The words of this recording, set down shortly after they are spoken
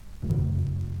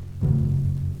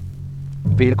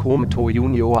Welcome to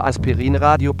Junior Aspirin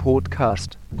Radio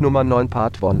Podcast, Nummer 9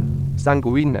 Part 1,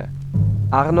 Sanguine.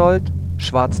 Arnold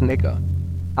Schwarzenegger.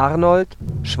 Arnold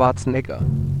Schwarzenegger.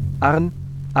 Arn,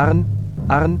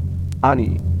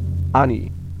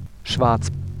 Anni.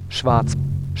 Schwarzen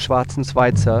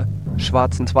Schweizer.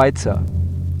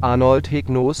 Arnold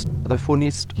Hignos, the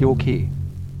funniest jockey.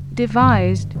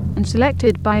 Devised and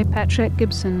selected by Patrick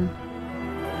Gibson.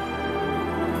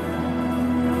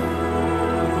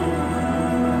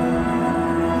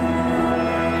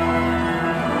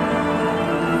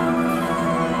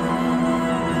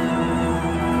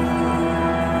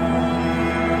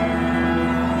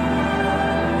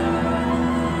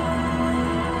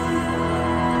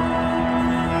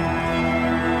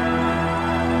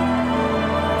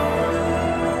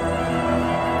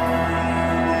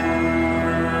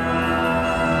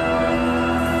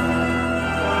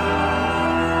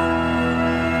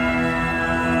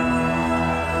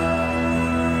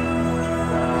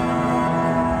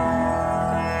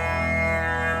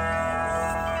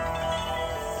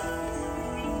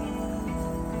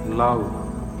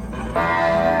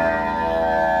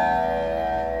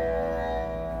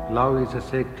 Love is a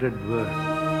sacred word.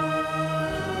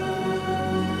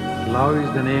 Love is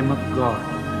the name of God.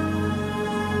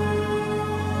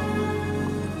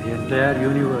 The entire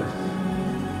universe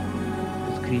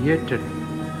is created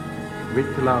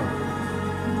with love,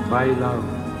 by love,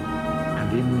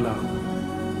 and in love.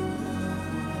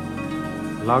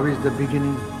 Love is the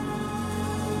beginning,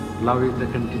 love is the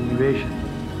continuation,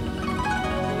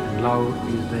 and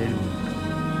love is the end.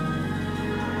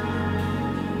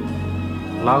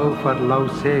 Love for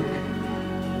love's sake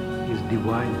is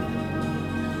divine.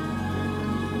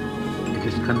 It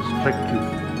is constructive.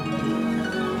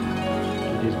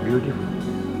 It is beautiful.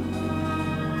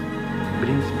 It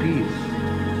brings peace.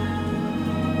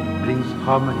 It brings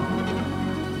harmony.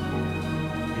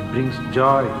 It brings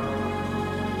joy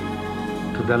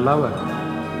to the lover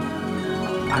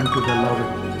and to the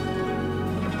loved.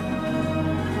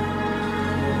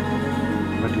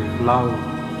 But if love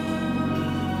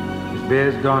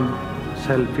based on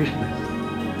selfishness,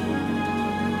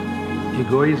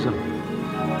 egoism,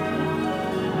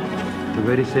 the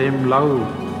very same love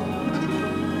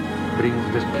brings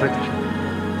destruction.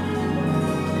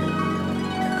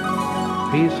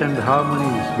 Peace and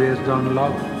harmony is based on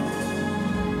love.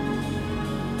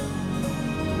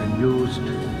 When used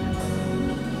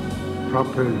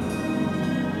properly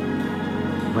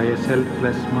by a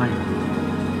selfless mind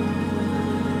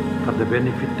for the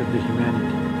benefit of the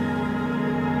humanity.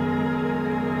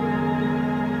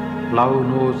 Love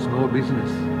knows no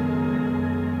business.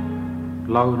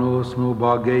 Love knows no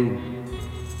bargain.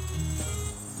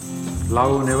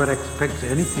 Love never expects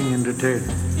anything in return.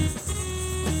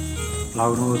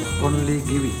 Love knows only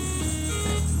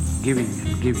giving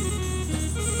and giving,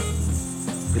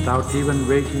 without even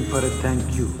waiting for a thank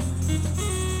you.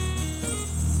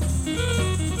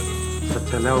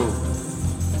 Such a love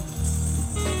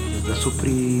is the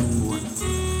supreme one.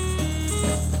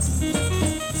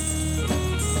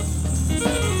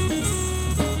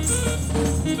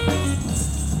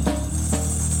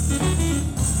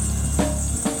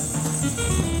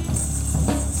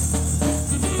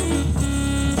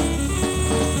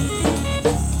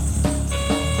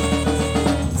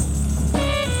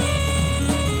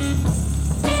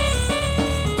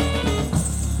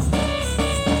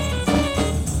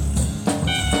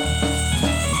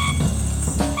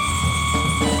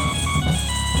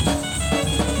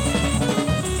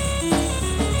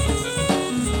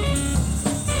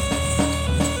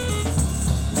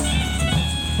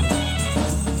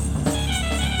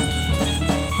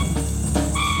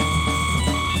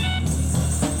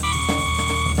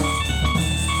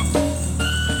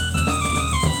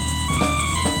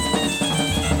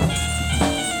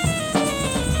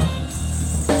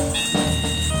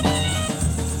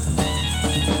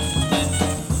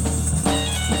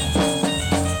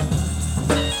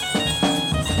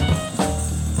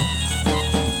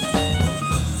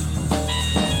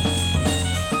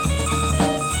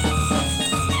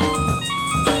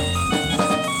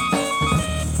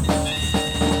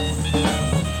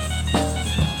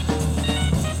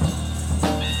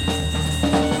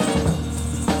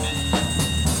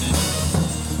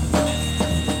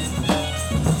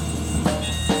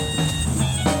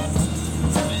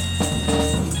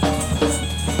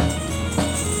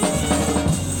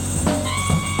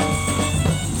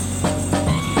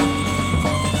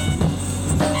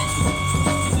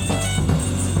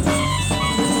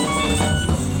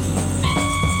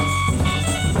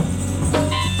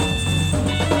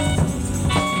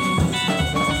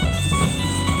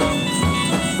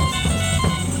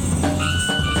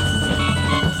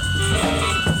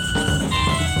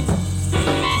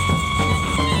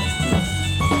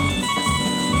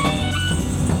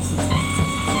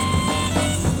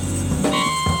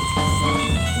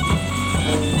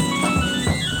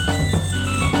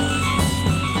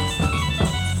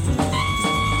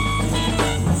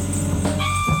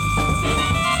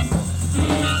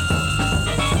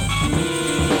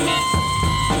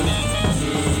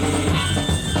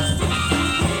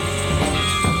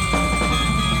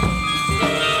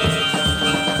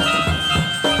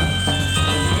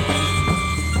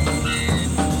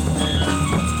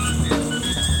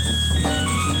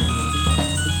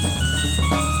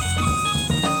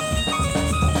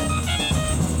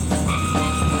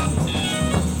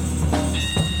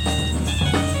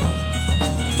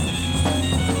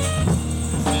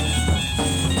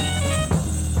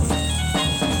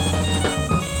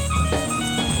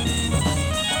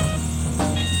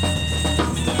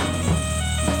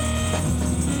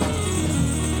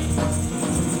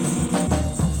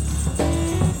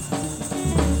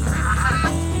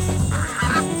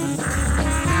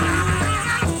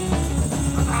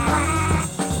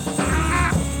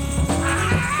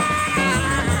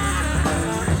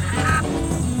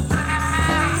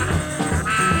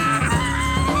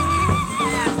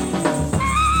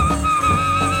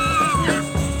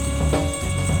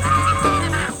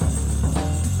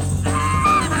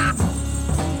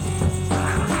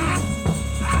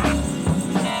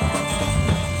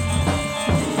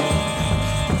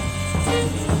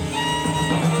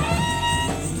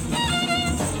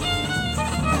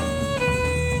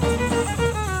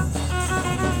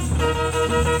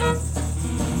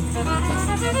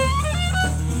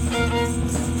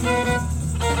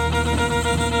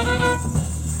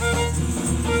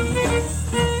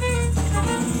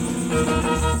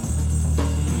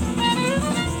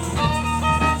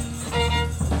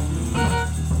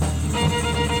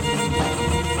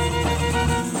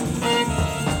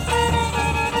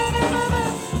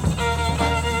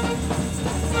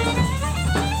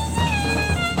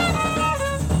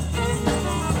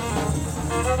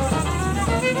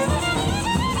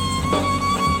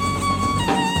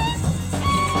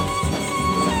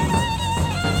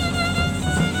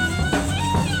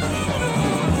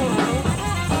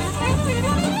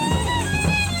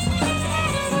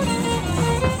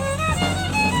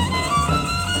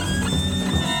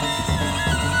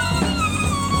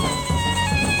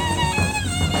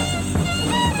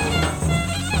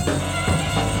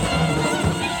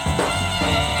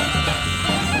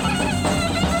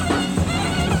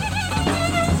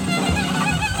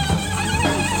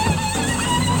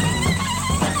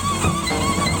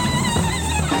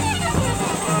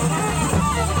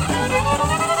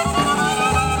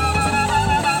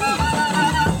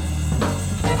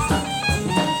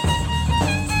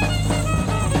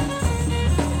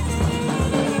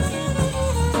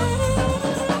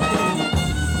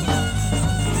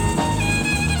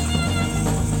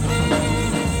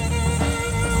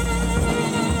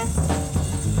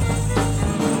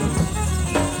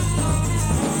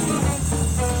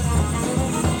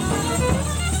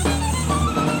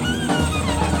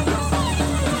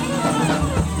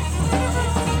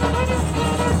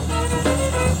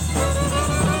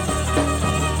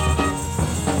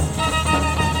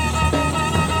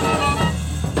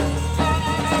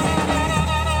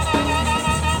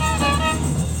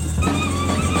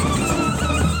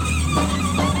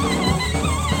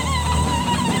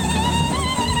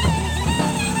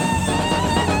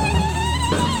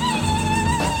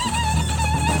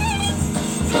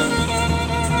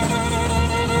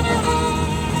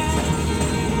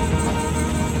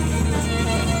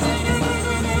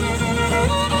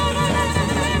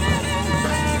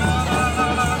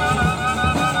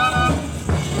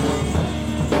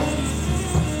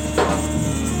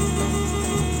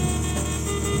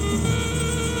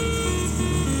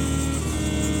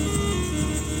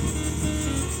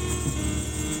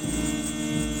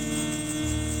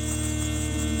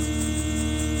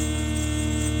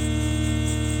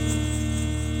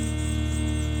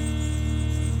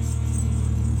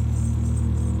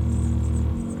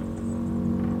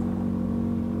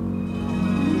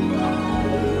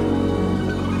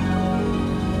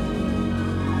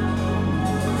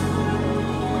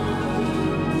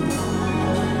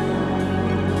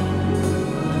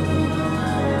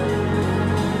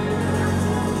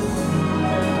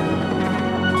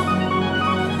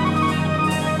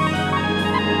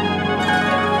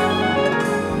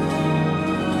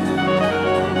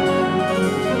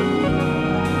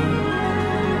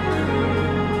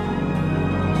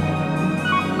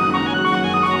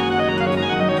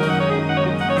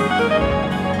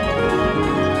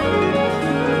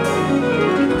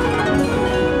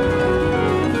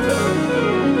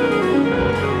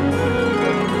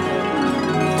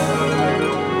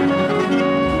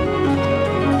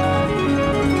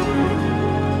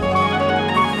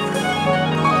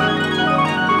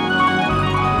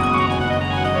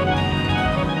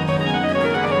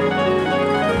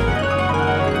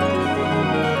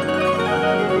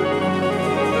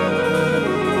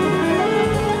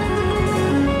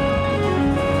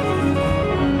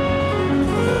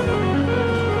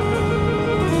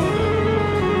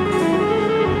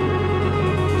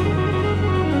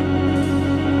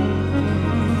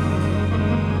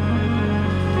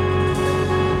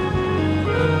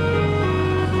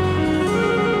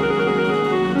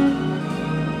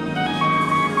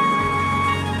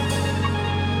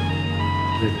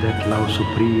 thou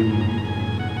supreme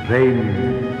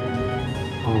reign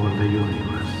over the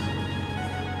universe.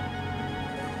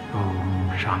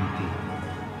 Om Shanti,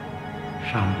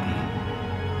 Shanti,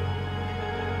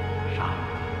 Shanti.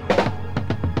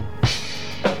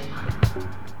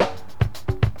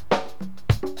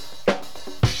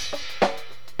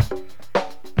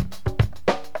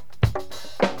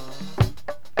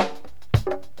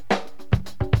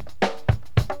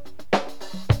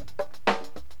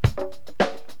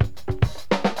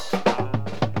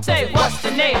 Say, what's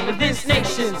the name of this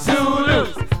nation?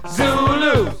 Zulus,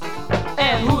 Zulus.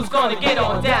 And who's gonna get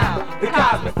on down? The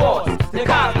cosmic force, the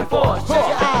cosmic force. Check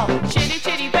it out. Chitty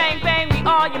chitty bang bang, we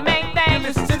all your main thing.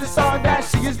 Listen to the song that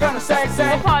she is gonna say.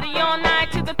 We'll party all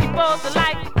night to the people's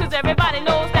delight. Cause everybody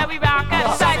knows that we rock out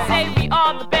of sight. Say we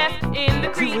are the best in the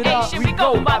creation. We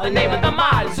go by the name of the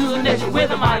mighty Zulu nation. We're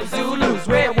the mighty Zulus.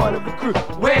 We're one of the crew.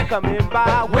 We're coming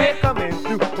by, we're coming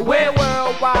through. We're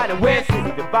worldwide and we're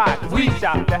city divided. We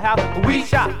shop the house, we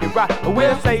shop it right.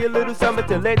 We'll say a little something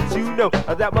to let you know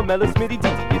that my Mellow Smitty D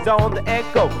is on the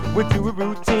echo. We'll do a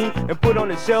routine and put on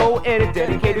a show and it's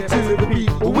dedicated to the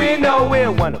people. We know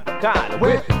we're one of a kind.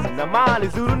 We're in the mind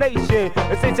is Zulu Nation.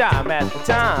 And say time after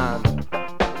time.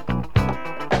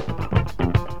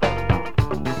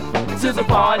 To the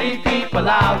party people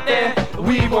out there,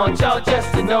 we want y'all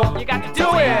just to know you got to do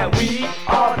it. We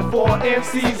are the 4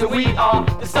 MCs and we are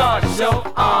the star of the show.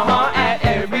 At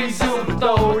every Zulu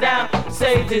throwdown,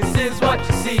 say this is what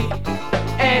you see.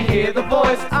 And hear the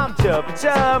voice, I'm Chubby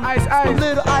Chub, Ice Ice,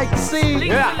 Little Ike C.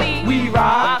 Yeah. We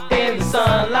rock in the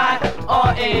sunlight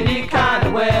or any kind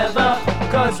of weather.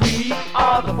 Cause we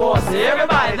are the force.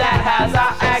 Everybody that has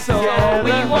our act. So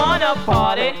we wanna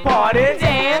party,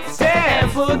 dance, and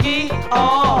boogie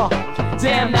all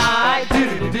damn night.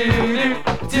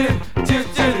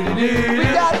 We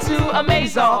got to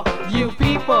amaze all you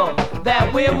people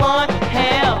that we want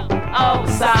hell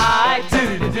outside.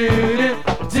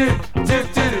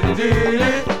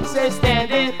 Say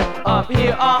standing up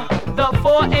here are the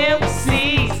 4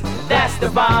 MCs. That's the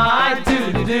vibe.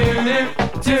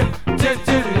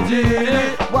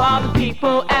 While the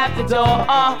people at the door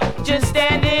are just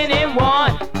standing in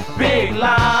one big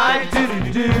line.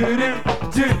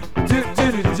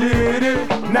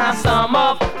 Now some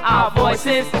of our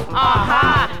voices are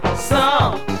high,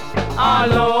 some are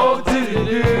low.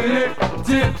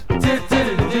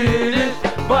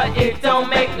 But it don't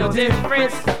make no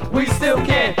difference, we still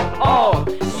can all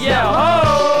yell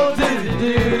ho.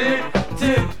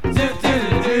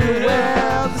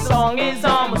 Well, the song is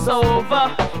almost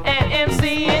over, and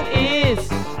MCing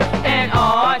is an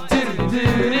art.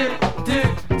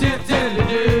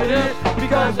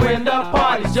 Because when the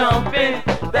party's jumping,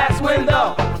 that's when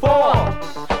the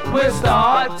 4 will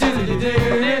start.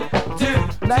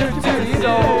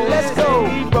 Let's go.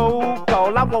 Roll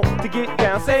call, I want to get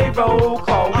down. Say roll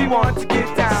call, we want to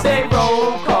get down. Say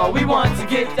roll call, we want to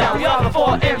get down. We all the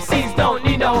 4 MCs don't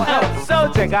need no help.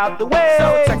 So check out the way.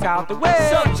 So check out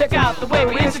the way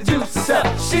we introduce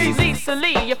ourselves. She's Lisa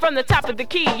Lee, you're from the top of the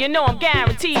key. You know I'm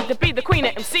guaranteed to be the queen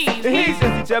of MCs. And he's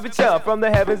MC Chubby Chub from the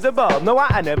heavens above. No,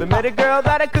 I never met a girl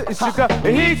that I couldn't shook up.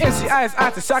 And he's MC Ice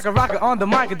Ice, the shaka rocker on the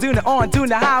mic and doing it on, doing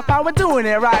the high power, doing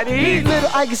it right. He's Little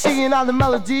Ike singing on the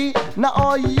melody. Now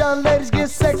all you young ladies get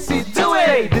sexy. Do it!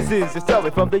 Hey, this is the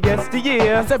story from the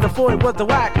yesteryear. I said before it was the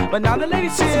whack, but now the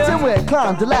ladies cheer. Do it,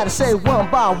 climb the ladder, say one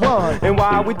by one. And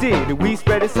while we did it, we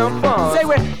spread it some fun. Say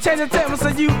we're changing tempo so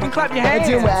you can clap your hands.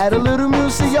 And then we add a little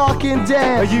music so y'all can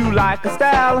dance. You like a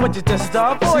style, but you just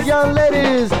start So boys. young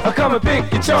ladies, come and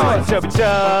pick your choice. Chubby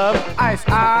Chub, Ice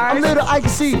I'm Ice, Little Ike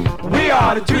C. we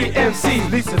are the 3 MCs.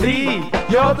 Lisa Lee,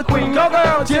 you're the queen. Go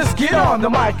girl, just get on the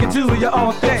mic and do your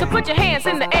own thing. So put your hands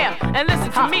in the air and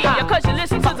listen to me. Cause you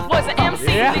listen to the voice of MC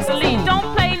Lisa Lee.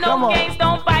 Don't play no games,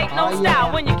 don't bite no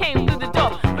style. When you came through the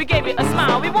door, we gave you a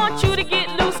smile. We want you to get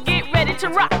loose, get ready to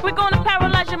rock. We're gonna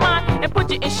paralyze your mind and put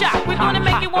you in shock. We're gonna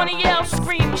make you wanna yell,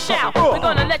 scream, and shout. We're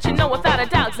gonna let you know without a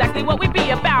doubt exactly what we be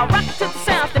about. Rock it to the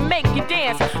sounds that make you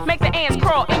dance. Make the ants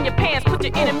crawl in your pants. Put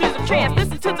you in a music trance.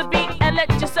 Listen to the beat and let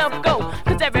yourself go.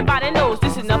 Cause everybody knows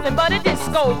this is nothing but a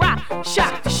disco rock.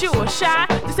 Shock, sure, shy.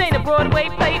 This ain't a Broadway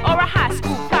play or a high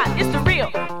school plot. It's the real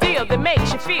deal that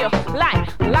makes you feel like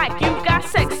you got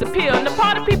sex appeal. And the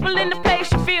party people in the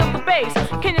place, you feel the bass.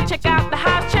 Can you check out the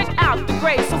house? Check out the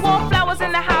grace. So wallflowers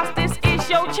in the house, this is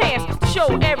your chance to show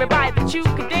everybody that you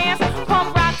can dance.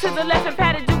 Pump rock to the left and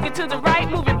pat it duke it to the right.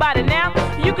 Move your body now.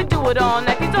 You can do it all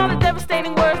night. These are the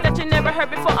devastating words that you never heard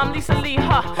before. I'm Lisa Lee,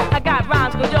 I got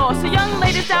rhymes galore. So young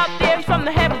ladies out there, from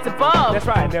the heavens above. That's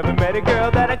right, never met a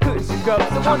girl that I couldn't shake up.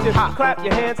 So won't you clap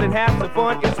your hands and have some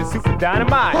fun? It's a super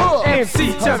dynamite.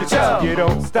 MC Chubby Chub. You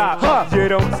don't stop, you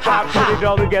don't stop. Put it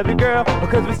all together, girl,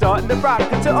 because we're starting to rock.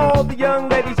 And to all the young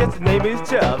ladies, just the name is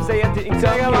Chubb. Say I didn't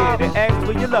come here to ask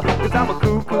for your love, cause I'm a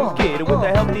cool kid with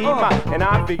a healthy mind. And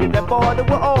I figured that boy that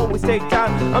will always take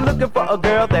time. I'm looking for a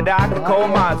girl that I can call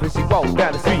mine. When she walks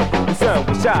down the street, the sun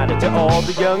will shine. And to all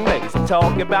the young ladies, I'm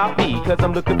talking about me, cause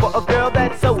I'm looking for a girl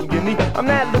that's so unique. I'm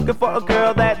not looking for a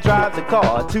girl that drives a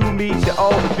car. To me, she'll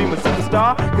always be my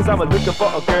superstar, cause I'm looking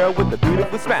for a girl with a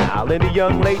beautiful smile and a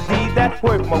young lady that's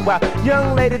worth my while.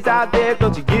 Young ladies out there,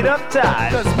 don't you get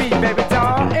uptight, Cause me, baby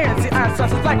doll, and see I'm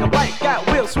such like a bike, got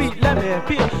real sweet lemon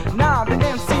peel. Now the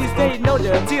MCs, they know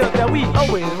the deal that we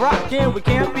always rockin', we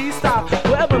can't be stopped.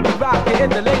 Wherever we rockin' in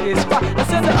the latest spot. I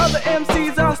said the other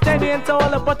MCs are standing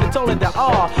taller, but they're taller they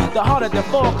are. The harder they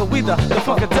fall, cause we the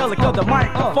funkadelic of the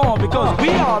microphone, because we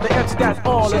are the MCs that's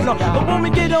all alone. But when we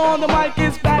get on the mic,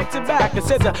 it's back to back. It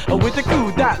says with the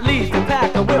crew that leads the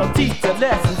pack, and we'll teach the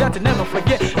lessons that you never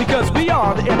forget, because we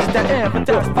are the MCs that end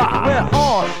fantastic. We're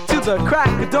on to the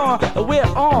crack of dawn, we're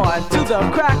on to the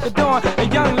crack of dawn.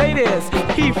 And young ladies,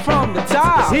 he from the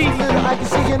top. I can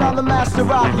see it on the master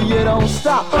rock. You don't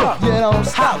stop, you don't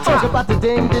stop. Talk about the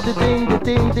ding, the ding, the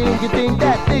ding, ding, the ding,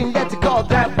 that thing that you call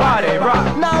that body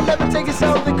rock. Now I never take it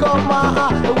something called my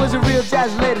eye. It was a real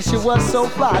jazz lady, she was so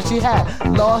fly. She had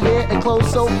long hair and clothes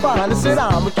so fine. I said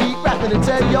I'ma keep rapping and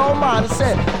tell your mind. I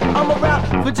said I'ma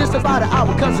rap for just about an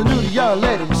hour, cause I knew the young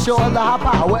lady was sure of the high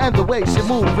power. And the way she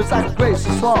moves is like a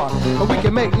graceful swan, and we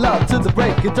can make love till the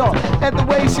break of dawn. And the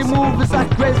way she moves is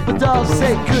like a graceful dove.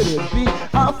 Say could it be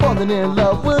I'm falling in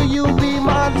love? Will you be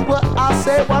mine? Is what I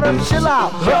say. Why don't you chill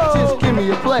out? Just give me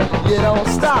a play. You don't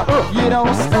stop, you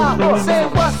don't stop. Say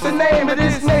what's the name of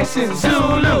this nation?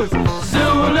 Zulus,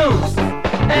 Zulus.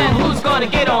 And who's gonna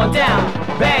get on down?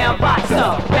 Bam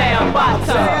Bata, Bam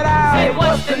Bata. Say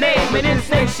what's the name of this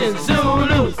nation?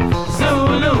 Zulus,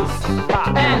 Zulus.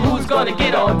 And who's gonna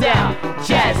get on down?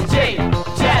 Jazz J,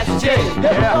 Jazz J.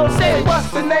 Say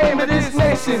what's the name of this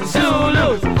nation?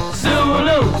 Zulus,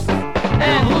 Zulus.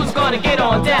 And who's gonna get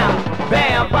on down?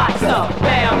 Bam Bata,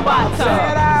 Bam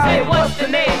Bata. Say what's the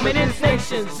name of this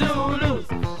nation? Zulus,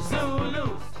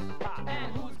 Zulus.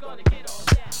 And who's gonna get on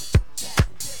down?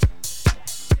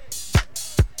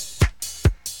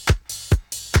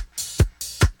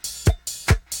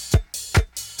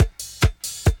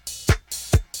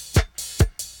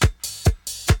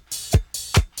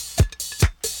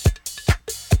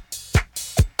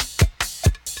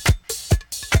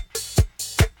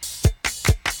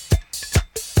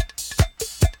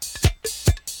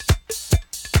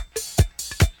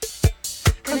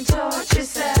 Contort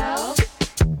yourself.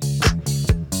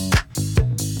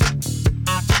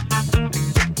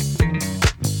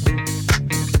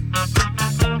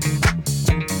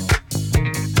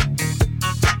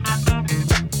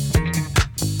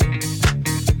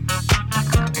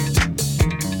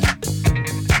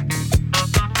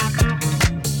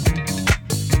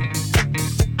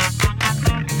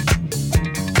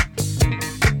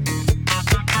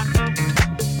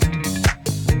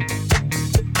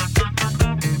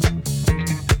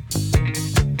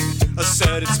 I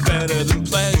said it's better than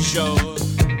pleasure,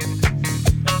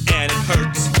 and it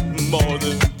hurts more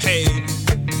than pain.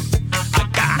 I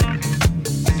got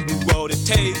what it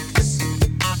takes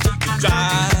to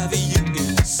drive you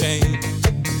insane.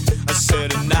 I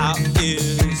said now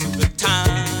is the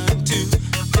time to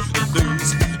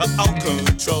lose all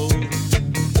control,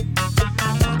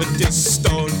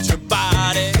 distort your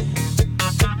body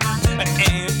and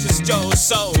twist your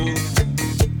soul.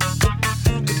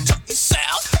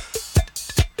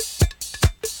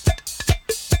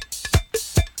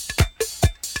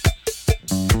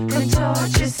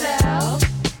 Contort yourself.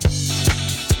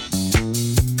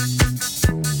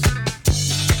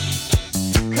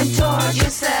 Contort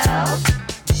yourself.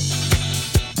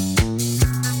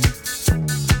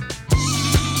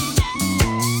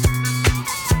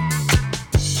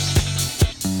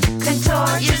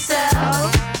 Contort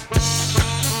yourself.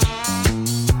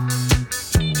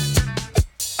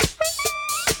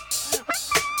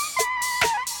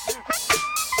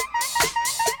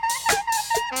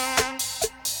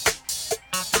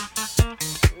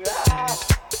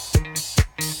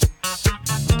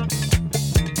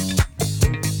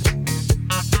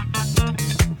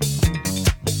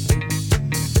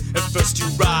 First you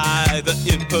ride the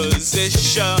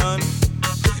imposition,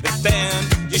 and then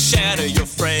you shatter your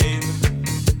frame,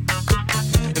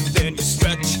 and then you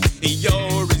stretch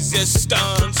your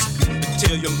resistance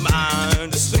until your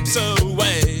mind slips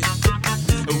away.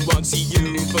 Once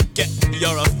you forget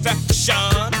your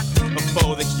affection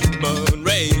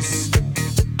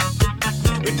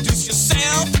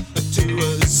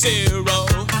zero,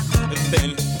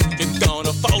 then you're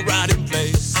gonna fall right in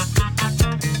place.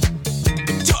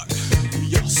 Contort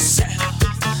yourself.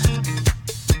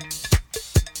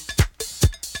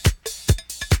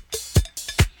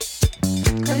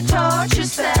 Contort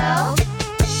yourself.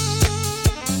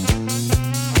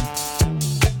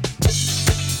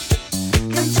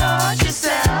 Contort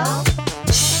yourself.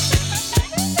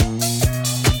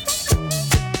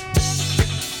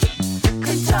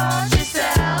 Contort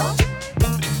yourself.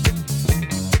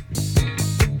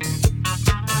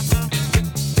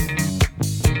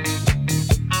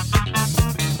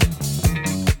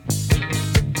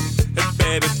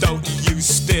 Baby, don't you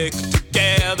stick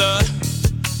together?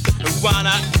 Why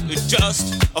not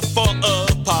just fall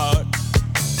apart?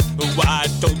 Why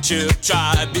don't you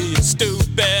try being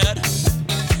stupid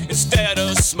instead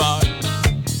of smart?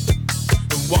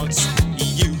 Once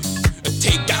you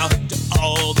take out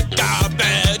all the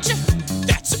garbage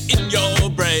that's in your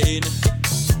brain,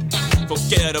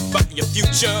 forget about your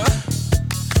future.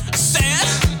 I said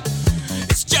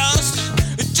it's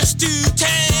just too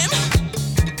tame.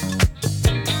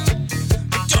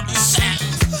 Don't yourself.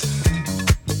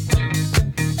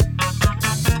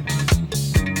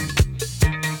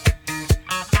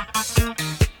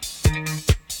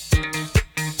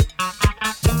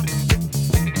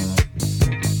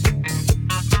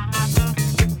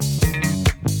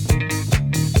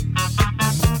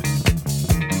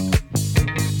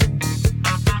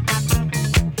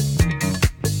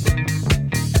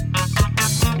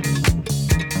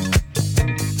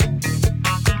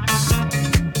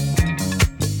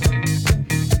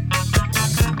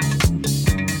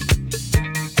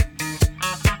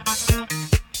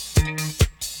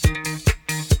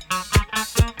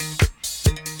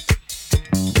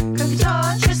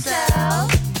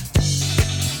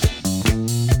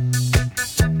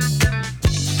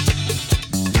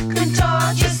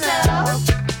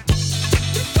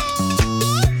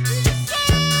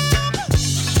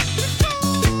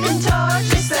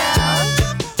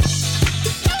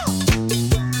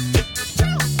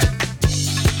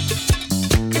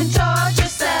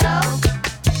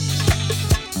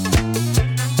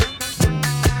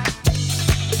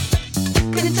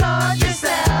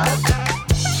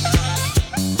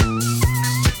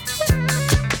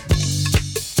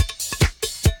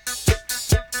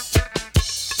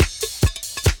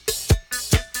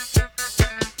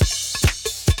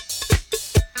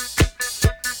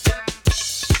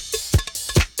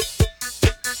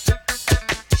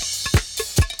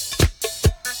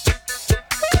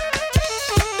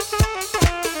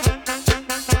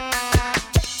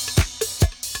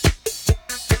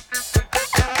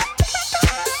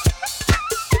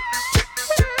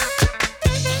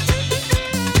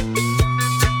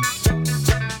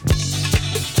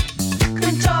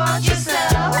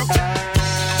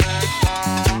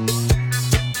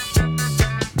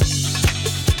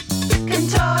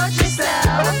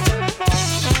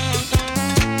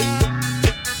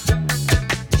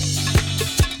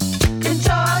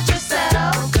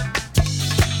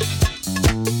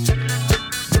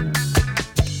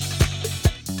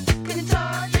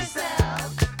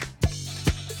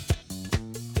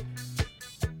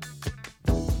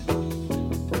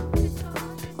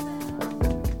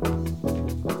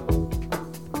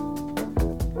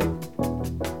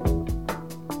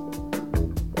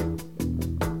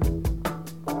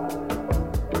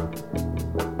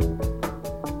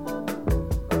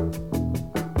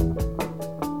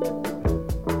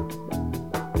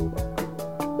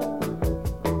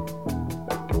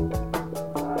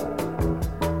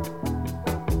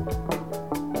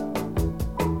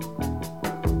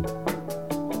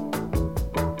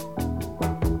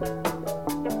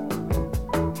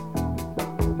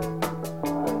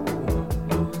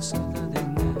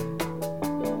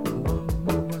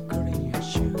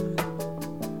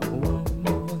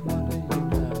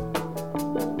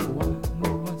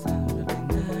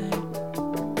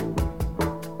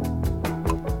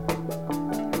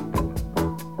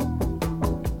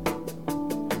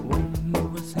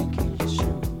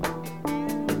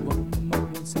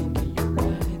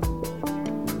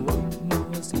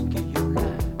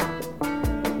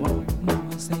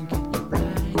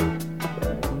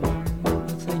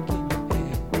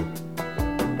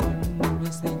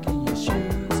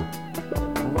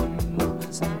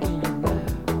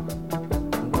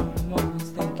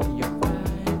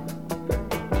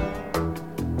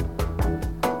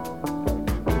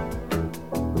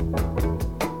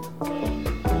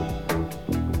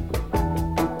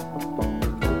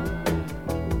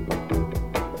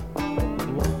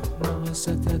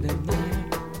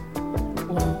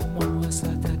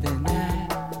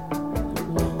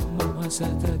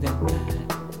 Saturday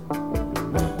night.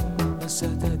 A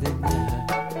Saturday night.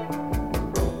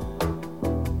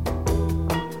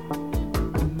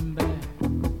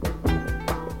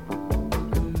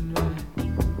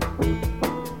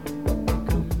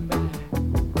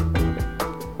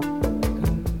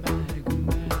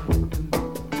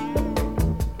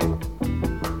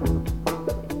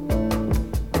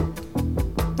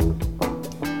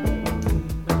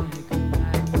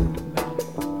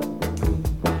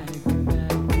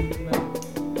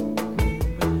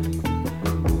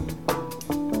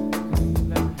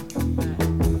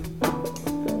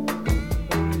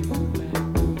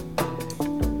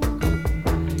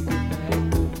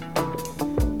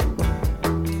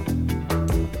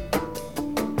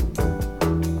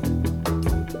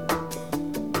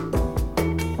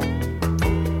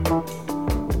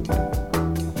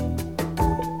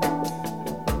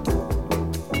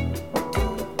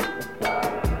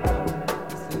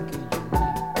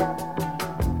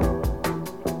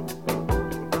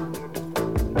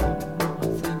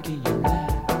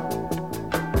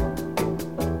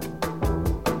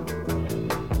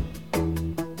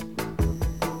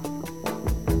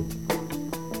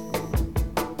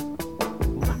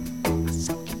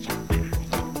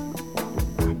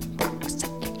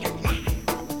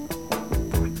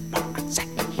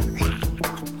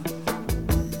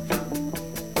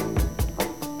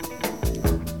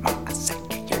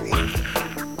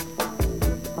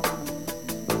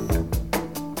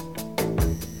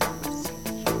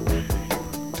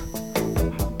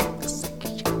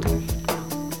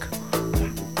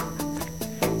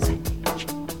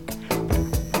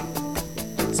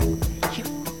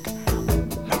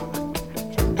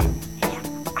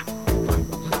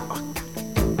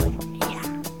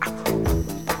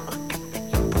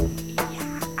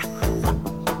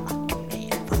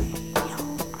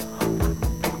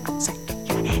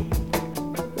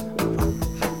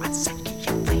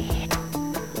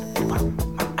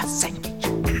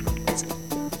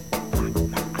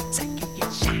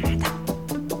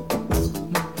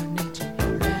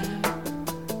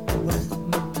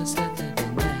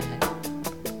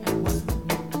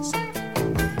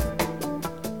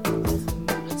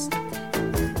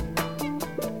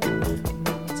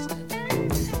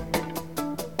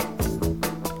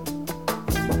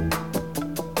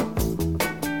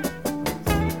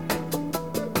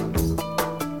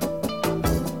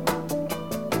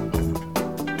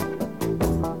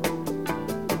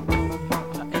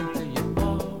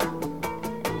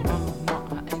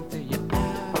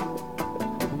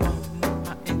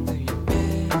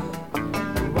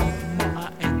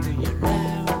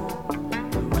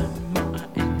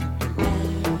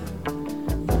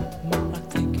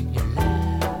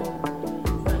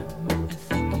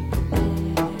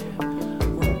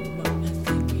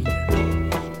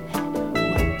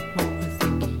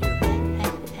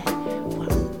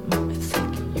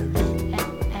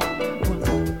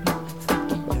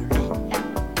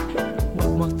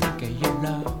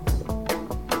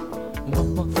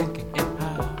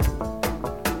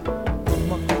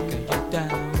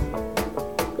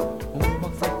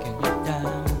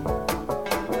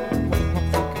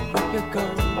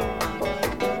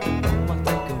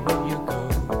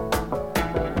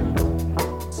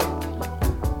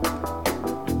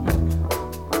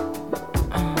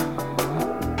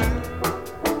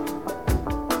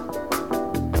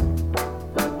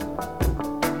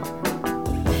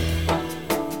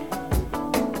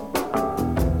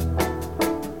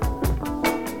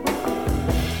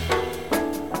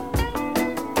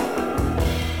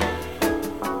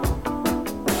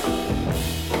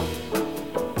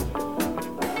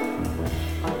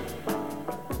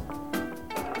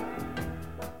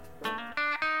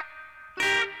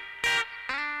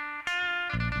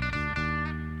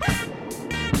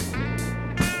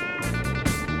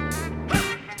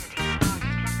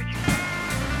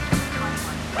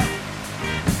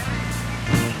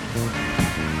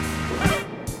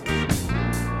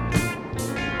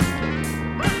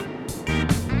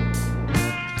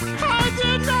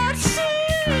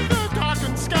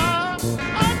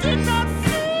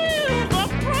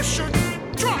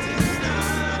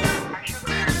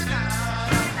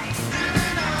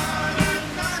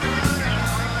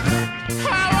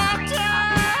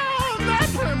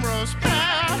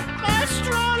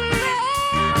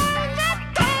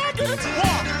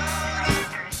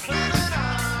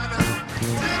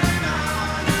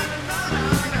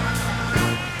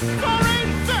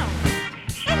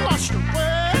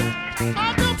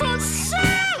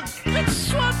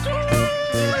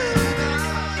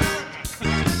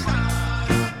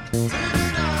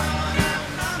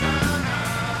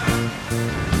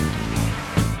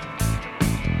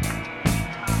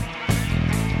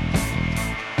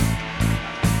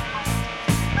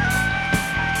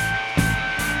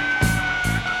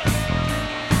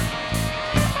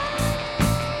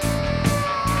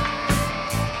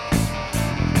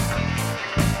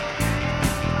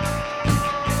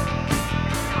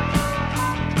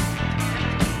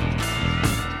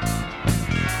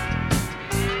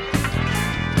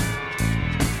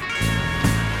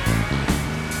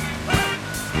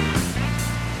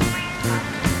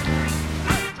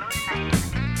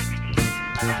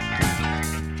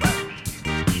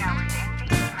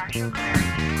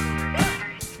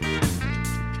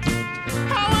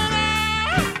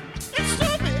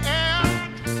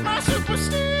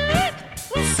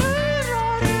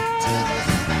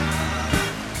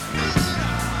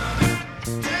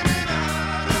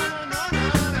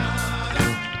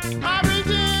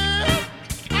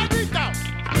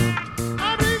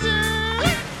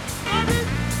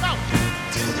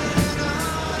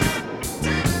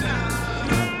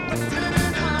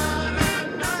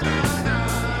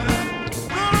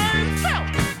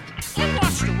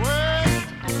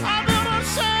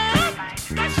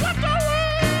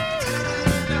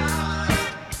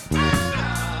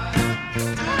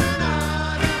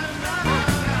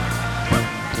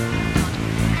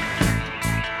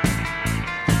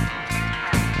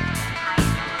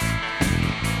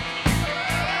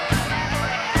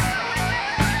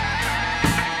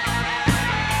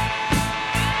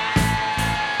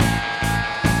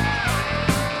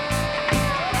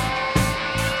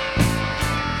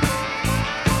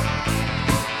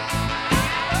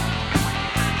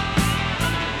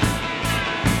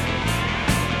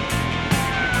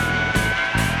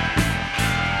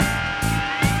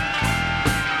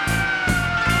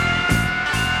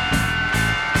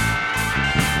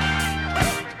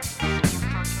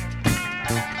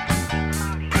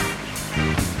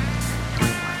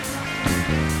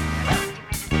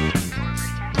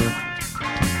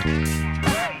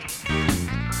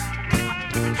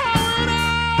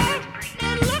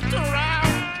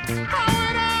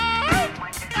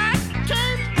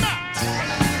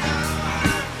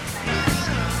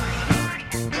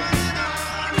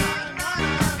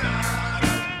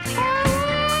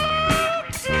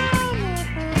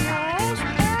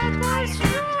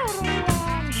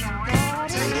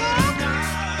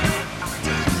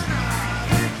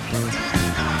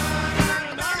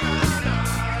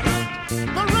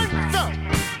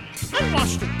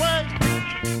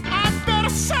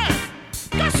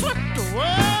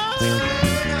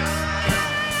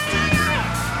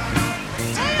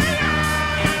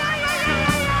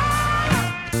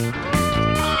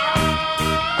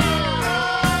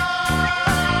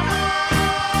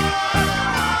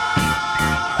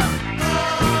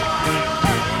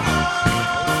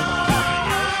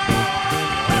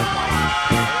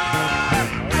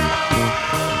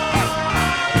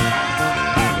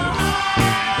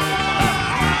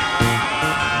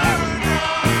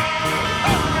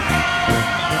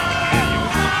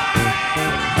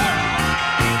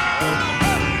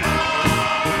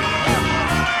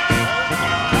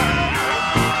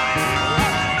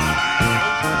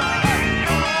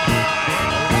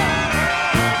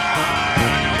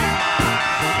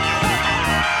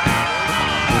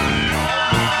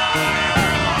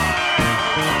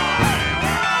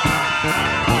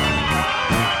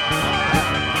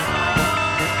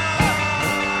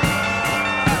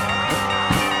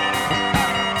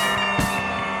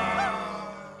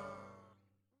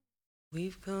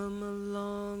 We've come a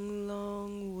long,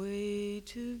 long way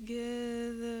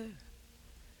together,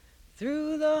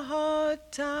 through the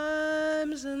hard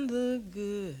times and the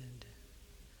good.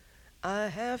 I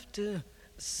have to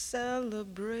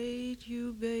celebrate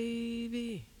you,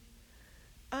 baby.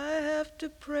 I have to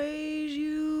praise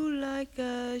you like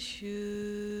I should.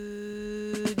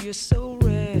 You're so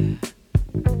rare,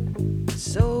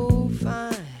 so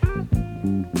fine.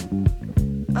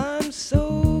 I'm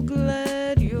so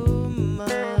glad you're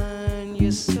mine.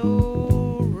 You're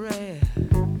so rare,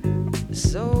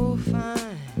 so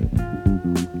fine.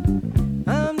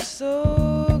 I'm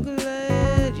so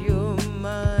glad you're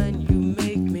mine. You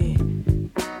make me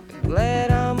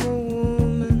glad I'm a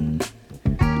woman,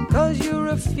 'cause you're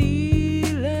a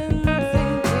feeling,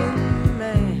 thinking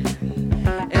man.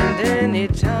 And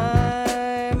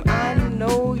anytime I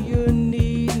know you're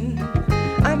needing,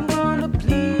 I'm gonna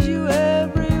please you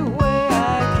every way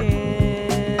I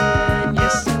can. You're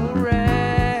so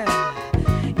rare,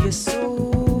 you're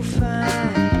so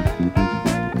fine.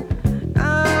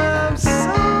 I'm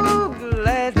so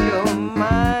glad you're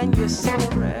mine. You're so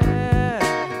rare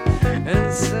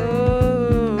and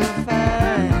so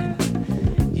fine.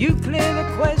 You clear the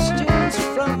questions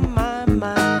from my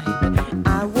mind.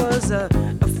 I was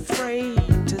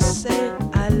afraid to say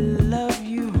I love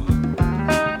you,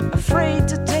 afraid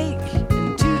to take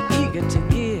and too eager to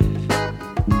give.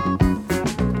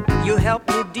 You help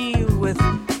me deal with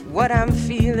what I'm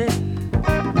feeling,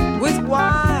 with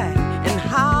why and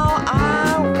how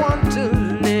I want to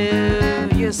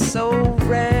live. You're so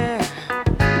rare,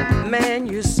 man,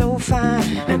 you're so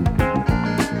fine.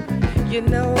 You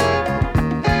know,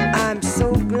 I'm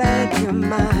so glad you're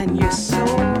mine. You're so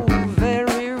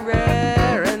very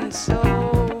rare and so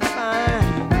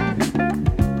fine.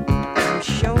 I'm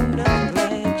sure not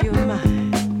glad you're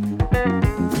mine.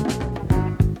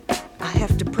 I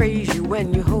have to praise you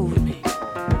when you hold me,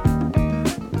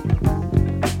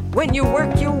 when you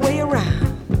work your way around.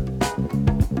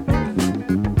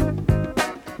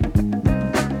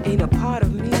 Ain't a part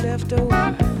of me left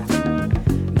over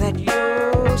that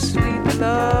your sweet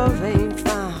love ain't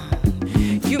found.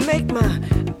 You make my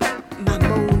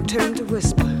moan turn to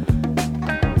whisper.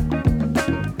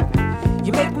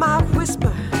 You make my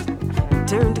whisper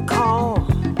turn to call.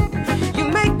 You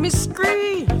make me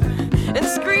scream and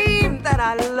scream that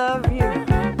I love you.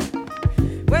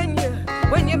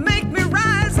 When you make me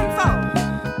rise and fall.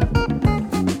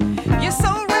 You're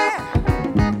so rare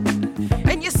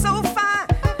and you're so fine.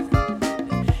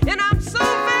 And I'm so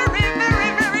very,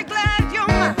 very, very glad you're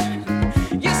mine.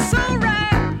 You're so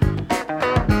rare,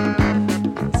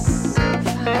 so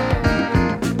fine.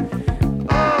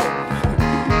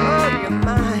 Oh, you're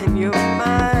mine, you're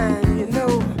mine.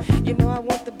 You know I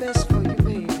want the best for you,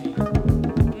 baby.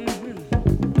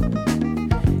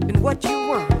 And what you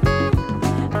want,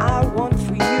 I want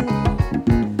for you.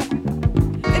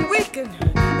 And we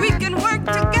can work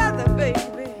together,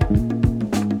 baby,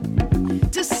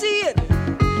 to see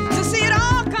it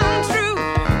all come true.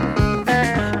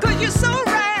 'Cause you're so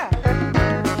rare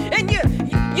and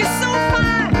you're so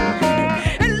fine.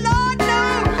 And Lord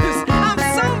knows I'm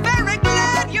so very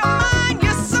glad you're mine.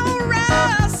 You're so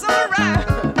rare,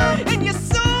 and you're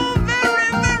so very,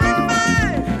 very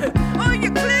fine. Oh, you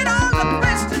cleared all the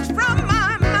questions from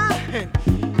my mind.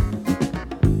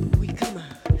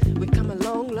 We come a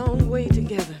long, long way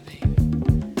together, baby,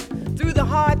 through the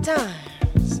hard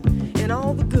times and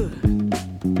all the good.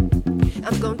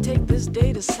 I'm gonna take this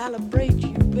day to celebrate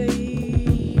you,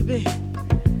 baby,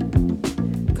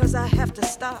 'cause I have to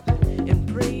stop and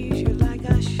praise you like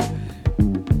I should.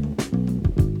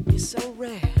 You're so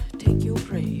rare, take your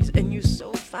praise, and you're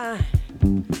so fine.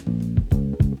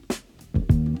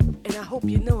 hope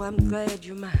you know I'm glad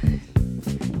you're mine.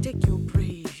 Take your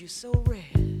praise, you're so rare.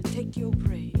 Take your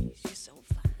praise, you're so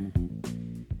fine.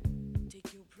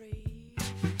 Take your praise.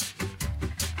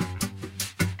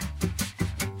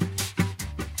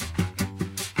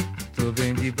 Tô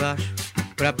bem de baixo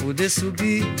pra poder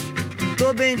subir.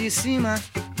 Tô bem de cima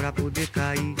pra poder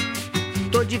cair.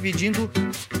 Tô dividindo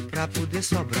pra poder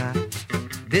sobrar.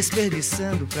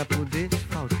 Desperdiçando pra poder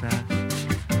faltar.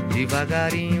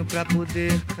 Devagarinho pra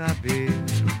poder caber.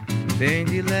 Bem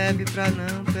de leve pra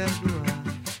não perdoar.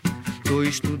 Tô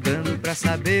estudando pra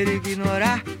saber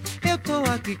ignorar. Eu tô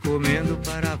aqui comendo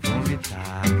para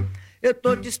vomitar. Eu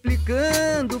tô te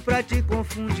explicando pra te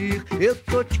confundir. Eu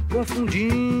tô te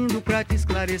confundindo pra te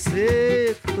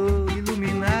esclarecer. Tô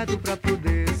iluminado pra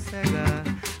poder cegar.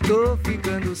 Tô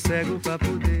ficando cego pra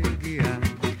poder guiar.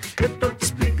 Eu tô te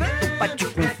explicando pra te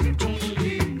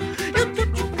confundir. Eu tô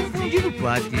te confundindo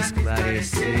pra te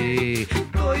esclarecer.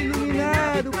 Tô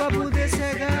iluminado pra poder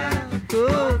cegar.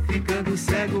 Tô ficando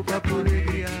cego pra poder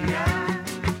guiar.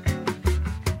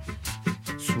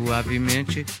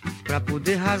 Suavemente pra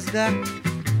poder rasgar.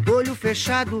 Olho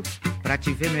fechado pra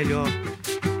te ver melhor.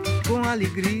 Com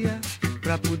alegria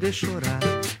pra poder chorar.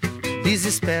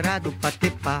 Desesperado pra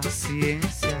ter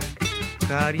paciência.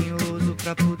 Carinhoso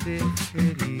pra poder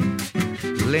ferir.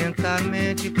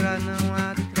 Lentamente pra não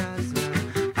atrasar.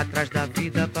 Atrás da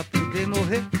vida pra poder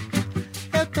morrer.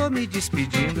 Eu tô me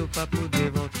despedindo pra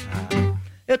poder voltar.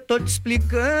 Eu tô te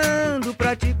explicando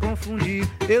pra te confundir.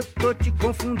 Eu tô te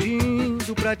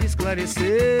confundindo pra te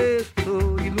esclarecer.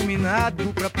 Tô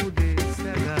iluminado pra poder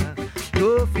cegar.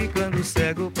 Tô ficando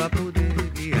cego pra poder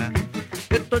guiar.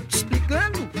 Eu tô te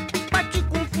explicando pra te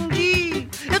confundir.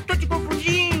 Eu tô te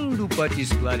confundindo pra te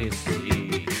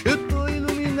esclarecer. Eu tô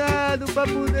iluminado pra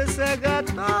poder cegar.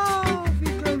 Tô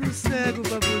ficando cego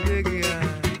pra poder guiar.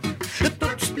 Eu tô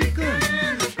te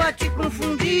explicando pra te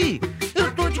confundir.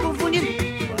 Eu tô te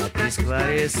confundindo pra te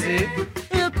esclarecer.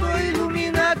 Eu tô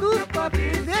iluminado pra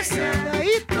poder cegar.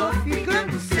 E tô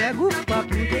ficando cego pra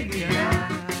poder guiar.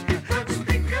 Tô te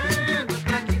explicando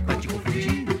pra te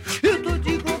confundir. Eu tô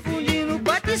te confundindo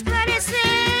pra te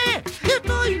esclarecer. Eu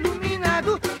tô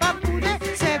iluminado pra poder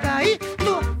cegar. E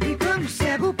tô ficando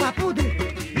cego pra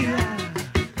poder guiar.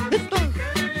 Eu tô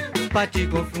pra te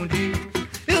confundir.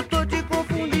 Eu tô te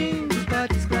confundindo pra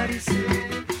te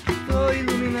esclarecer. Tô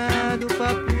iluminado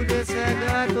pra poder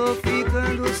cegar. Tô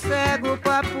ficando cego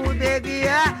pra poder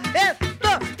guiar. Eu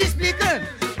tô te explicando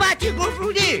pra te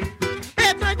confundir.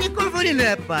 Eu tô te confundindo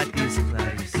é pra te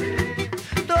esclarecer.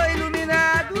 Tô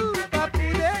iluminado pra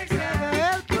poder cegar.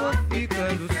 Eu tô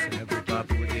ficando cego pra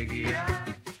poder guiar.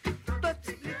 Tô te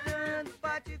explicando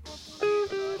pra te confundir.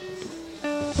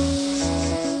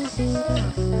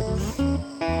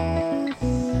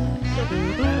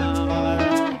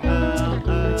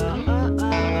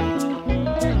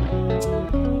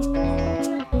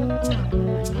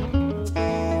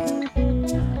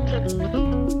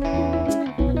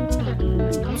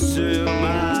 To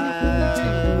my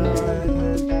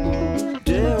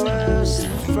dearest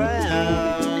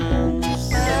friends,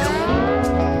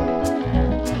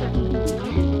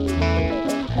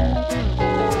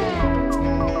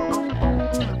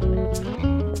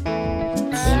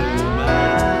 to my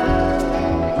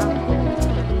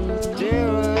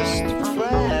dearest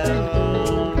friends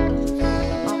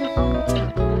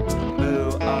who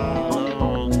are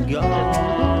long gone.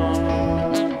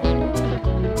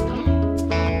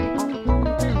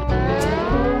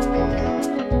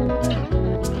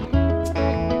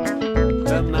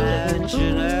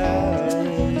 Imaginary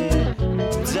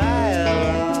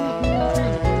dialogue,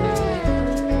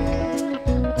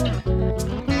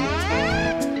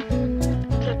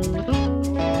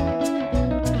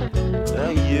 a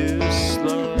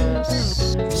useless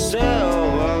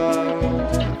silver,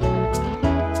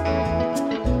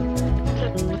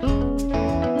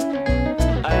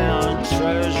 and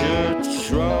treasure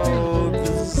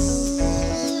troves.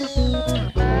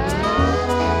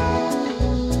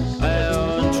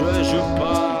 Treasure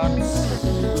box,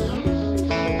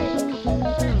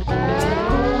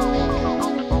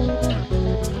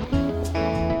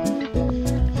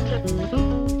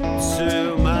 to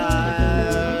my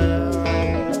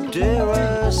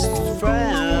dearest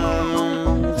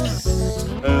friends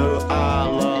who are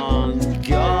long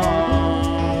gone.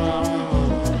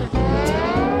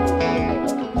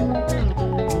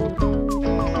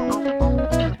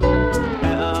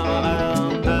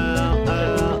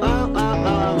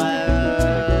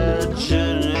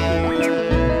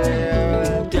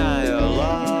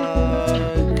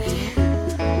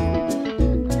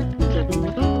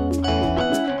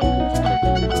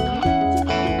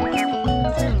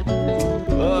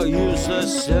 the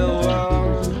silver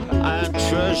and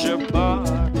treasure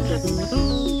parts.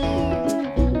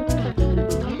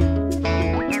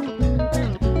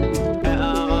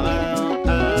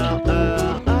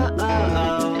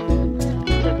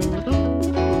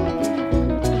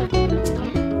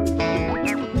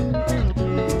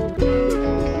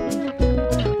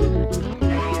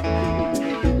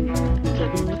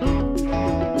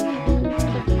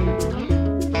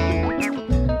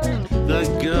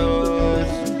 The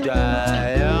good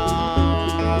die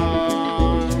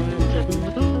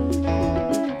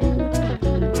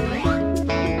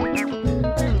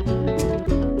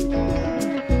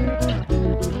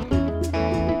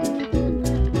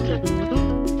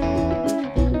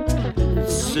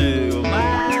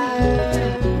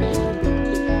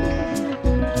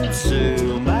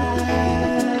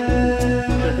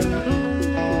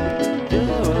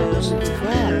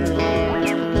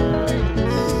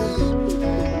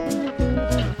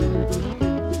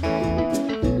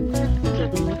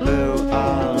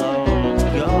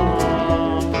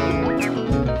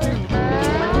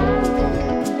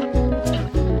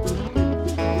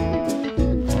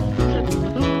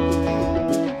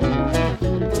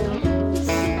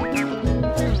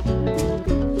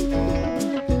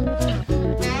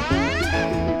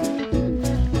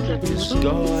Go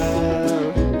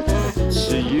out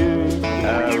to you,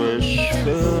 Irish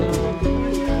film.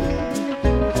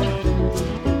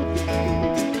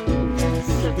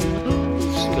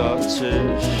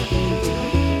 Scottish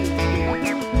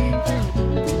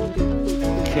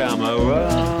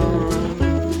Cameron.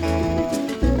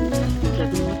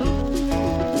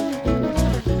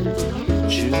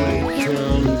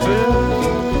 Jamaican Bill.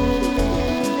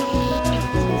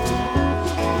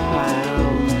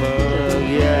 Hamburg,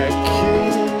 yeah.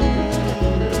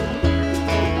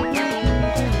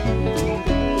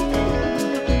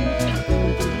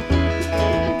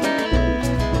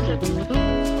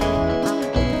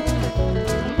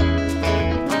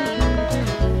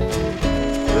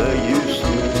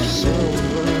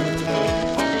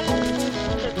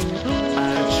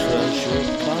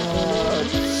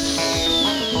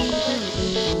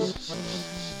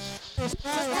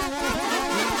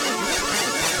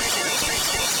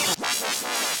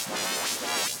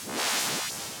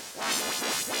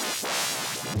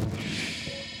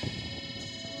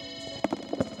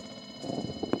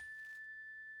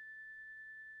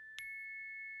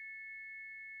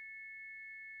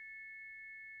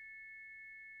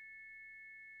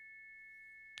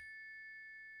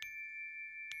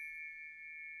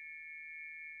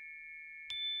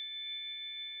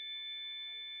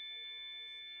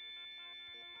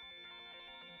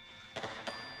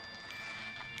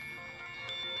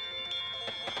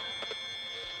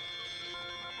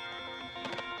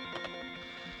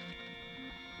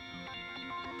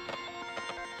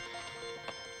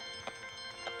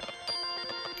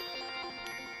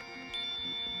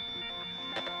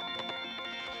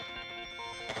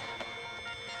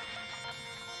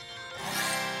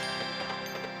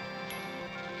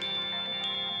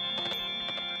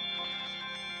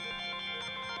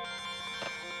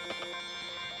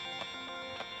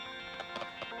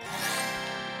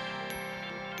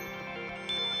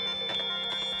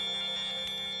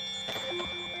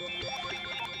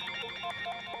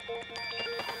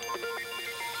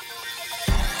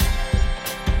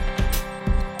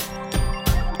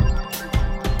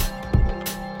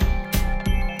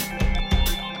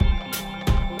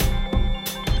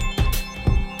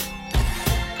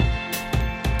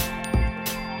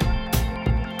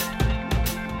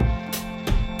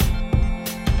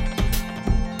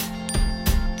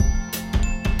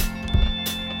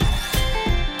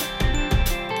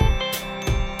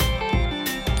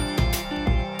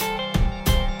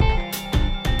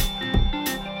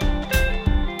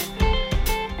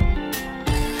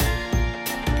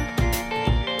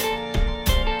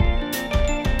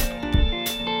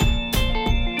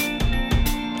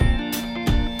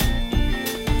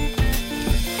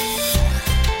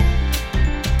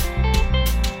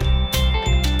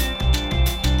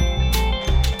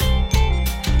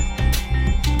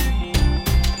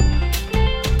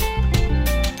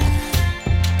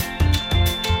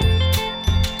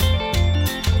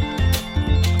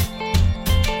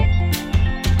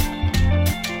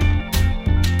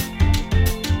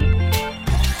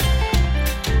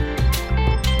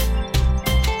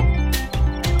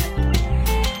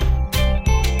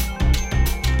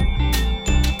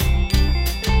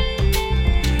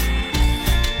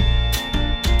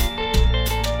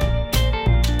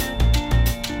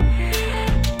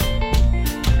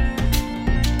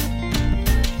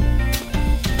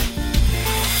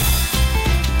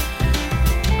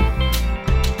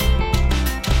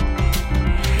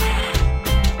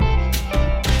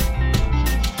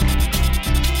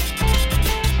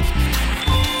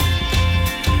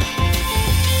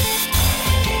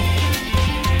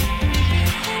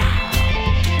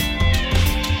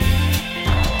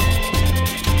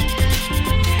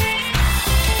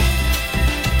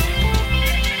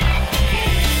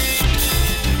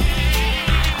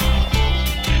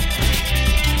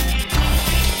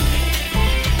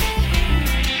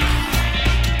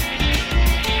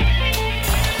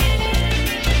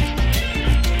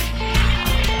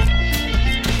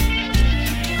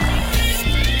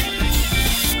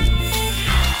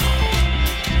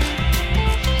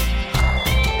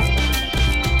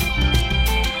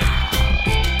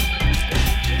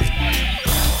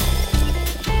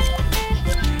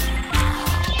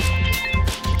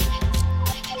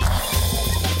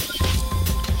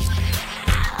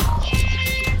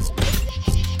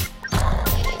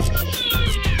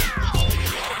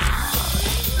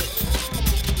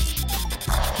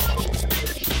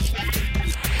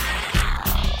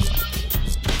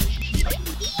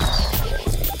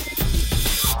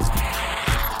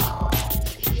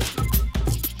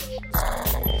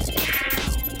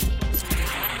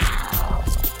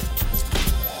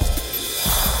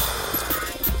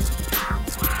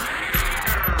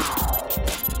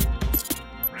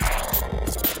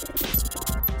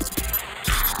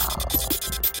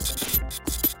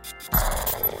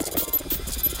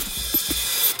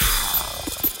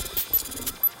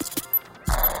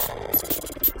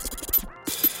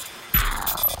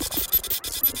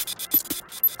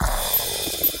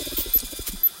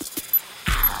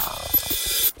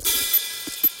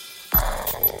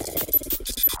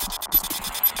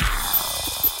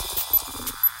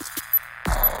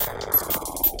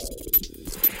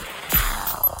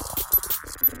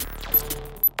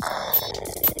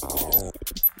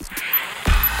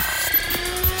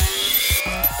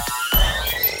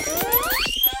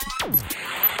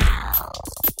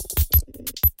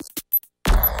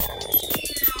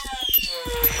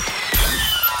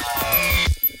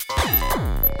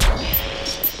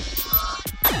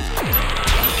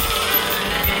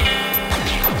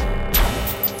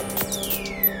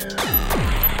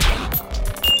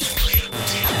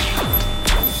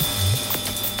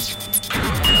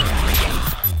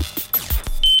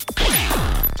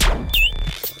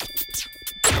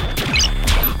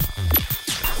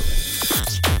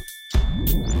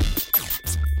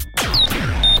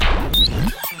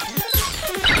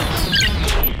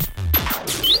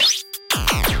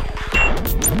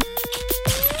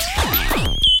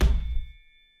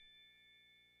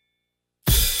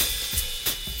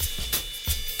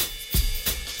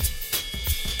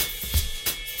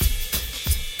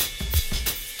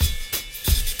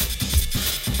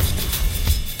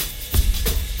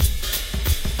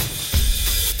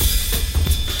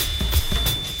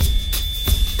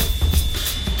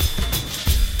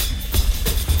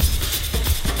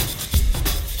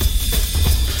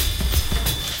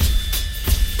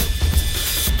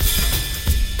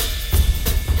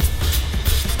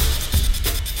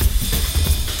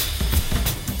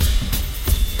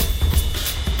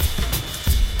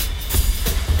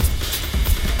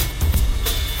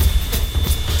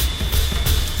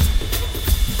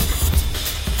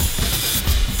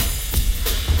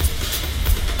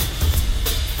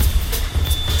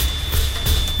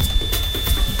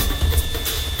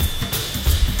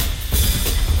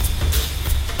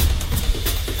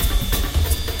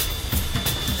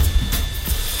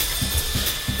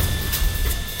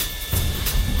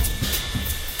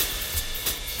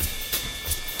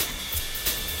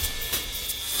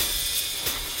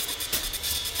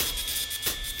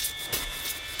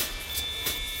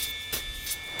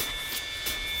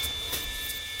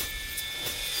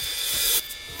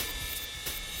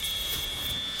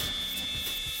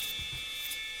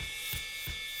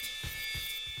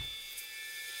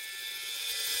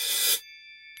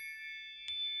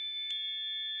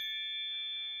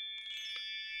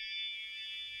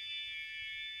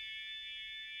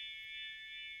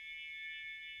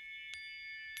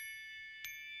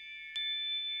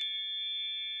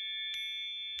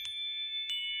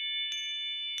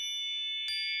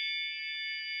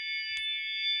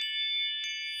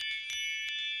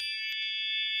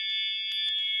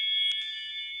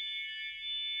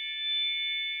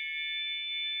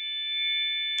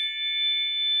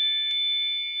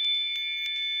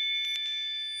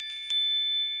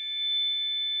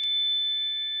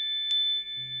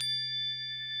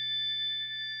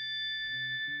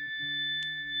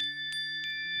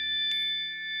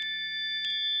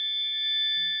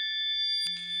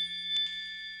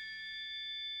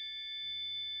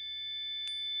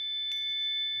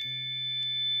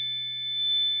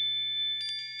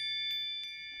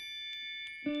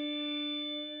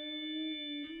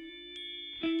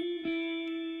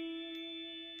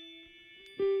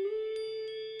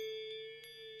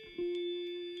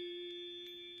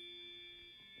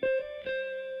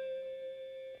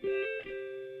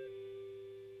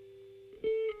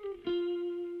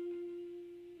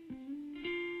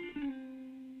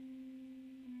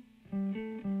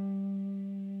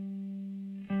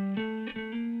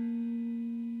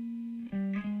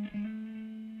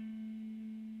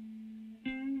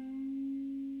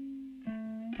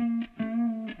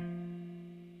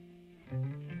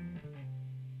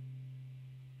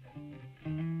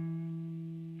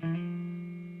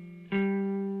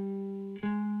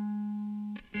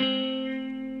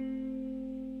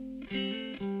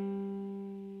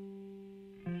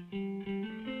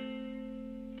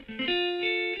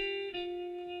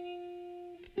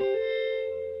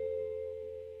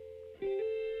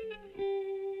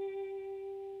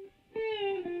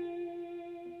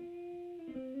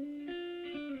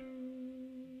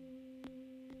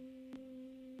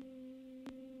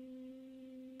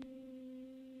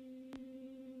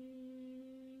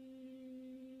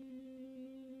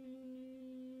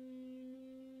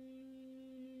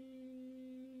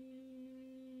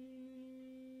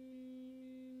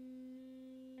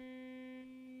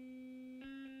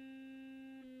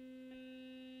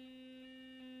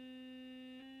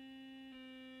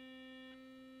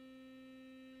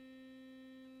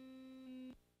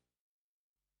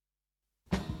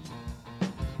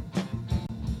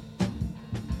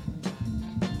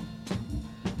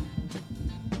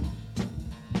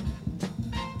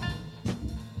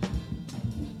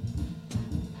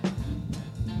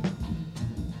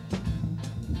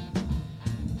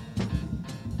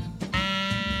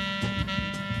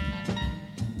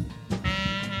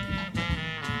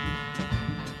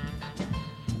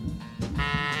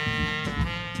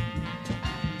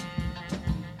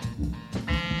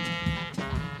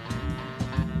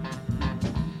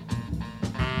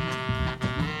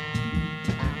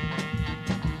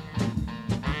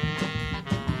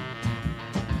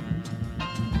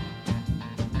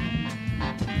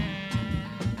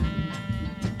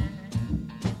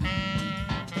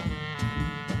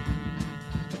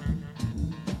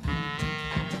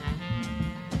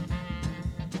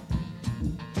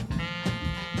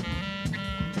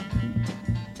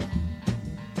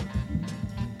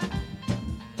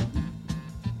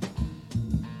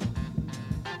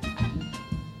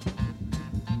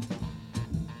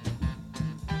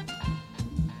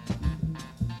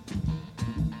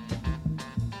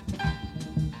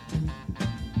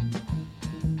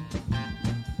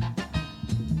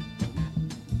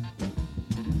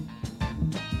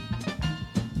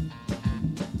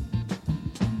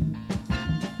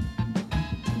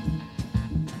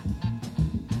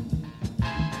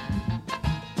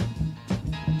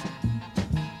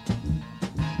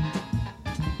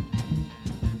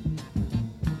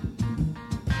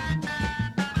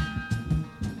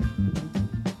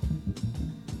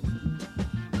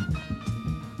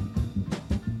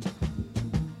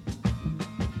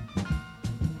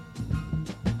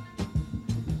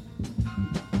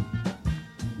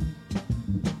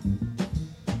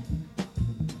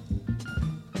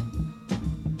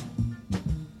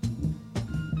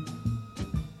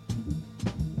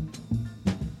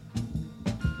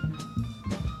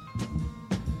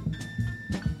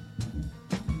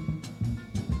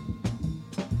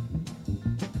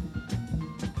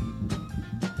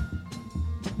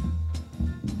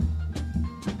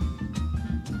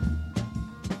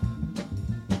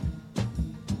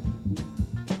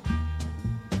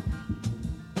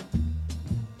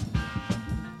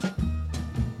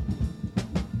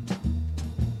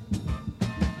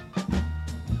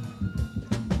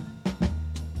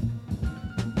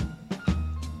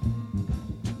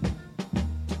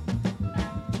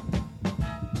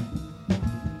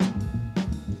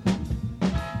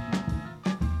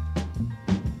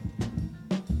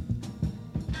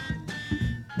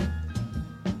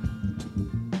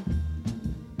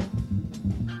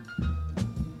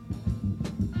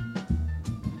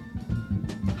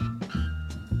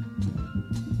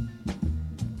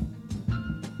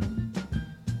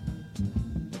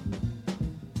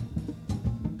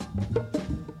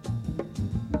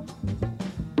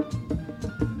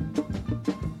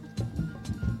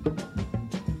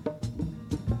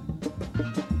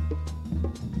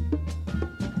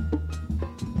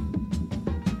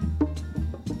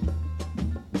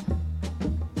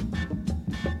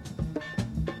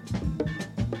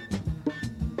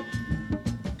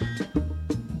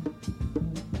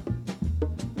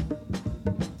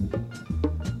 Bye.